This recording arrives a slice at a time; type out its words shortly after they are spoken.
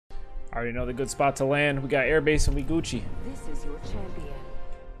I already know the good spot to land. We got airbase and we Gucci. This is your champion.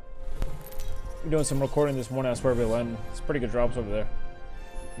 We're doing some recording this morning. I swear we'll land. It's pretty good drops over there.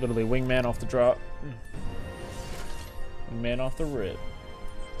 Literally wingman off the drop. Wingman off the rip.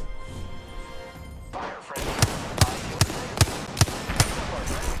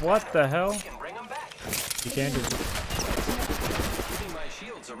 What the hell? You can't do it. Giving my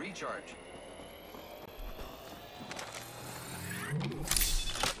shields a recharge.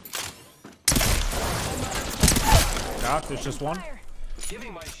 Knock, there's just one.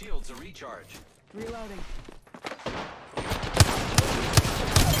 Giving my shields a recharge. Reloading.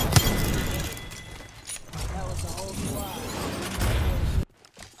 That was the whole squad.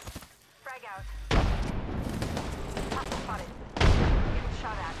 Frag out. Hostile spotted. Getting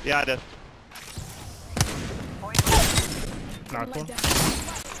shot at. Yeah, I did. Knock one. I'm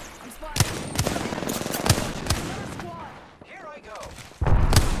spotted. Here I go.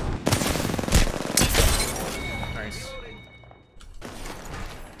 Nice.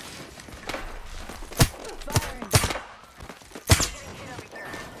 Firing.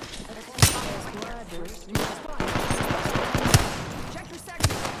 Check your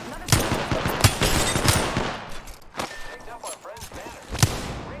section. Another Picked up our friend's banner.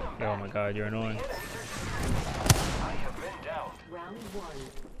 Bring 'em Oh back. my god, you're annoying. I have been down. round one.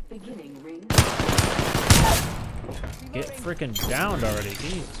 Beginning ring. Get freaking downed already.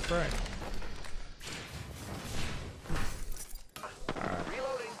 Jesus Christ.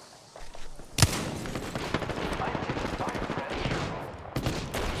 Reloading. I'm taking fire, friend.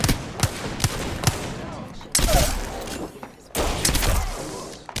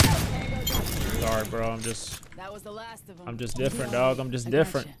 Sorry, bro. That was the last of them. I'm just different, dog. I'm just I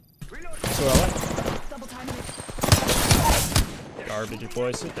different. gotcha. That's what I like. Double timing it. Garbage,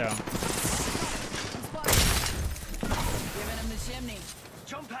 boy. Sit down. I'm spotted. Giving him the chimney.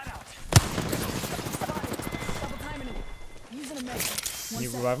 Jump that out. Spotted. Double timing it. Using a med. Can you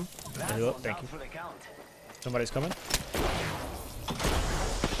revive him? Yeah, heal up. Thank you. For the count. Somebody's coming.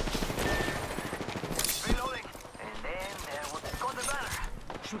 Reloading. And then we'll go the banner.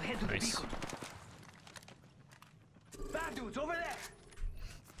 Should head to Nice. the beacon. Bad dudes over there.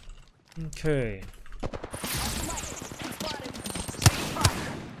 Okay. Spotted. Taking fire.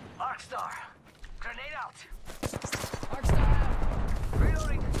 Arcstar. Grenade out. Arcstar out.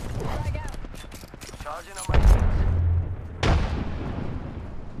 Reloading. Frag out. Charging on my shields.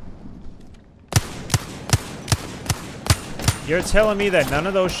 You're telling me that none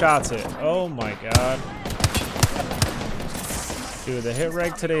of those shots hit. Oh my god. Dude, the hit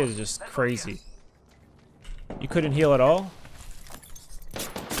reg today is just crazy. You couldn't heal at all? Oh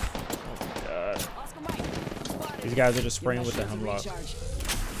my god. Oscar Mike. Spotted. These guys are just Give my spraying with the shields a hemlock. recharge.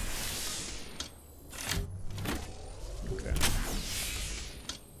 Okay.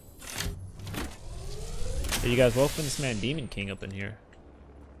 Hey, you guys welcome this man Demon King up in here.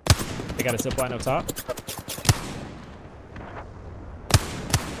 They got a zip line up top.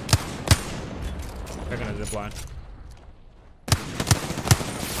 They're gonna zip line.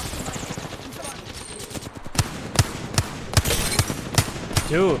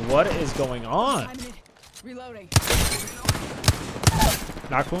 Dude, what is going on? Timing it. Reloading.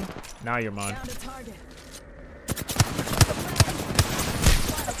 Knock one. Now you're mine. Down to target.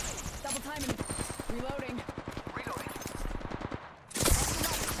 Double timing it. Reloading. Reloading.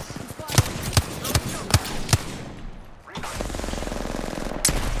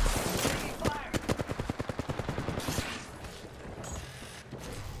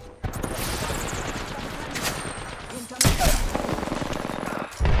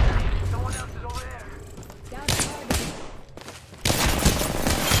 Someone else is over there. Down to target.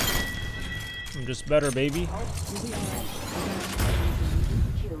 I'm just better, baby.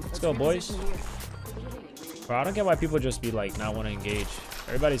 Let's go, boys. Bro, I don't get why people just be like not want to engage.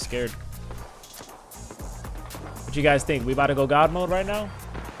 Everybody's scared. What you guys think? We about to go God mode right now?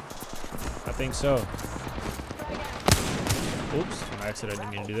 I think so. Oops, on accident. I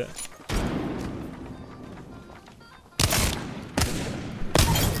didn't mean to do that.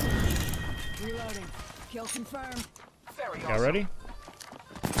 Reloading. Kill confirmed. Very Y'all awesome. ready?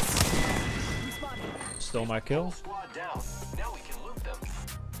 I'm spotted. Stole my kill. Squad down. Now we can loot them.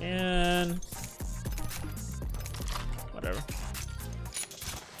 And whatever.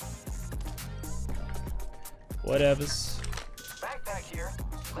 Whatevers. Backpack here.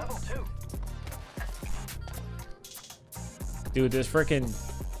 Level 2. Dude, this freaking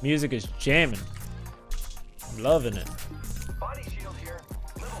music is jamming. I'm loving it. Body shield here.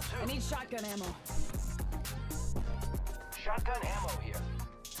 Level 2. I need shotgun ammo. Shotgun ammo here.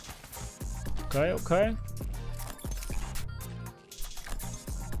 Okay, okay.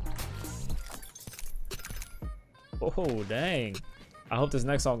 Oh, dang. I hope this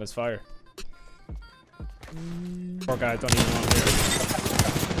next song is fire. Poor guys don't even want to hear it.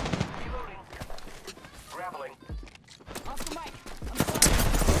 Reloading. Grappling. Oscar Mike.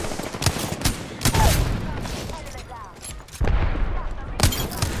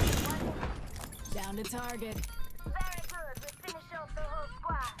 Down to target. Very good. We finish off the whole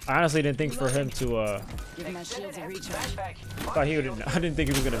squad. I honestly didn't think for him to, Giving my shields a recharge. Flashback. thought he would, I didn't think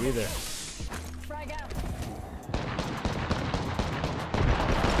he was gonna be there. Frag out.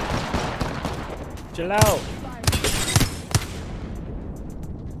 Chill out. Fire.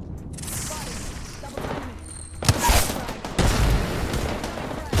 Spotted. Double timing. Frag.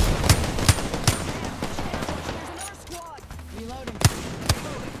 There's another squad. Reloading.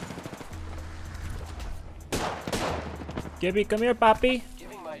 Gibby, come here, Poppy.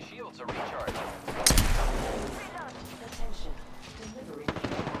 Giving my shields a recharge. Attention. Delivery.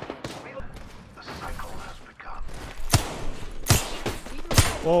 The cycle has begun.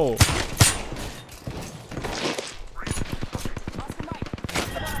 Whoa. Oscar Mike.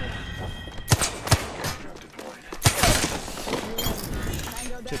 Spotted.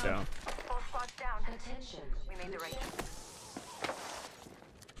 Tango down. Sit down. All squads down. Attention. We made the right.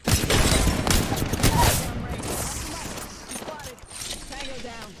 Spotted. Tango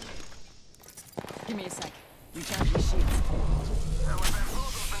down. Give me a sec. Recharge your shields. That was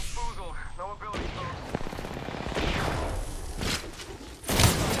bamboozled and foozled. No ability, folks.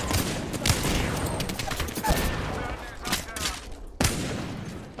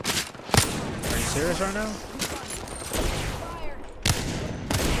 Are you serious right now?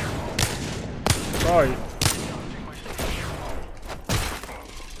 Fire. Bro,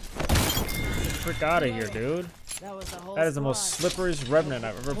 frick out of here, dude. That was the whole That is the most squad. slipperiest Revenant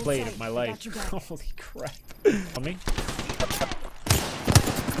I've ever Hold played tight, in my I life. got your back. Holy crap. On me?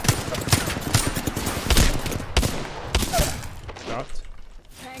 Dropped.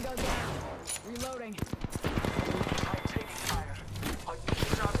 Tango down. Reloading. I'm taking fire.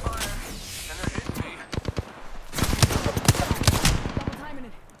 Shot fire. And they're hitting me. Double timing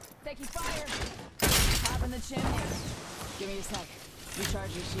it. Taking fire. Top in the chimney. Give me a sec.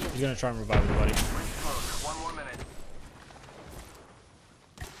 Recharge your shield. He's gonna try and revive me, buddy. Close. One more minute.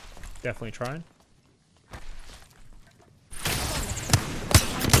 Definitely trying.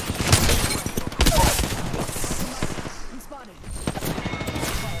 I'm spotted.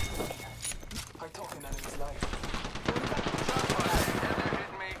 I took an enemy's life. Shot fire. And they're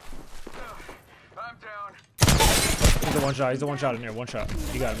hitting me. I'm down. He's the one shot. He's the one shot in here. One shot.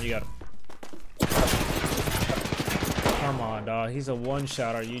 You got him. You got him. Come on, dog. He's a one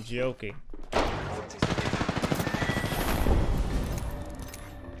shot. Are you joking?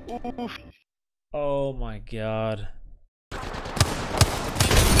 Oh my god. I'm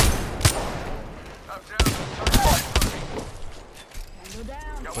down. Tango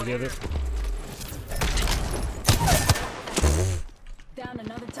down. Where's the other? Down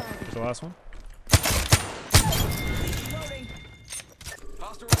another target. Where's the last one? Reloading.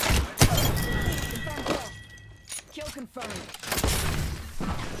 Confirmed kill. Kill confirmed.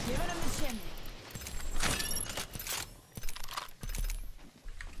 Give it him the chimney.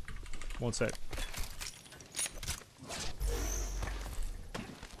 One sec.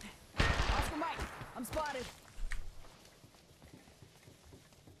 Oscar Mike. I'm spotted.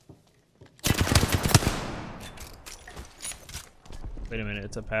 Wait a minute.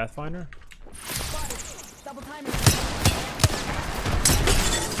 It's a Pathfinder? Spotted. Double timing.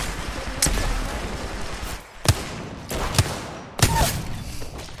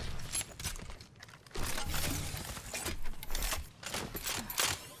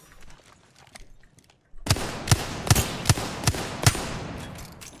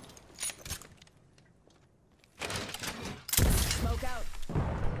 Smoke out.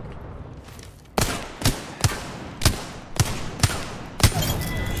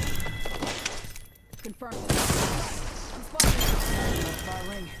 Confirmed. I'm spotted. Far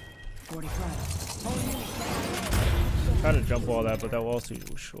ring. 45. Whole unit can't. Tried to jump all that, but that wall seat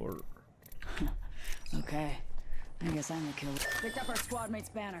was short. Okay. I guess I'm the killer. Picked up our squad mate's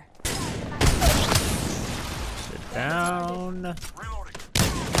banner. Sit down. Reloading.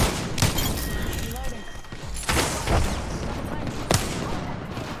 Reloading.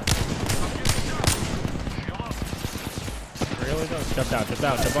 Shield up. Really though? Jump down, jump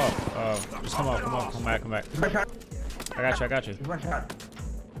down, jump up. Just come up, come up, come back, come back. One shot. I got you, I got you. One shot.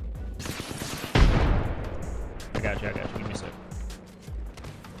 I got you, I got you. Give me a sec.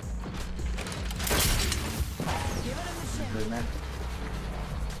 Give it him the shit. Good man.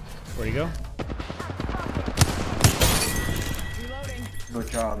 Where'd he go? Reloading. Good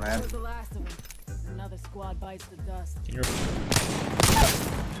job, man. That was the last of them. Another squad bites the dust. In your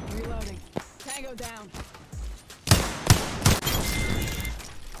Reloading. Tango down.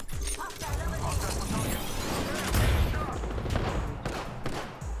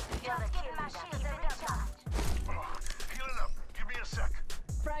 Just getting my shields recharged. Healing up. Give me a sec.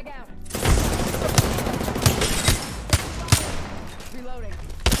 Frag out. Reloading.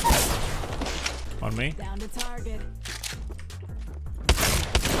 on me. Down to target.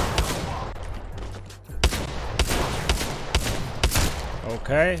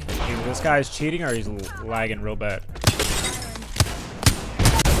 Okay, either this guy's cheating or he's lagging real bad.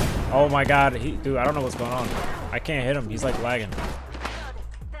 Oh my god, dude, I don't know what's going on. I can't hit him. He's like lagging.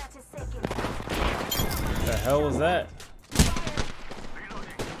 30 seconds. What the hell was that?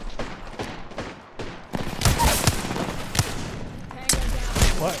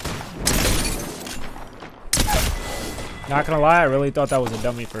 What? Not gonna lie, I really thought that was a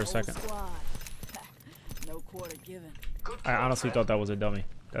dummy for a second. No quarter given. I honestly thought that was a dummy.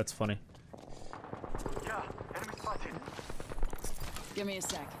 That's funny. Yeah, enemy spotted. Give me a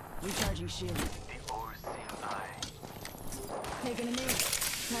sec. Recharging shield. The all-seeing eye. Taking a knee.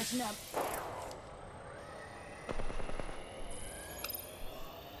 Catching up.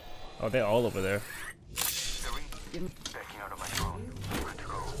 Oh, they're all over there. Give me Backing out of my drone. Good to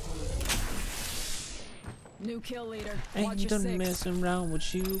go. new kill leader. Ain't Watch your done six. messing around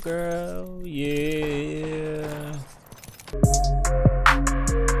with you, girl. Yeah.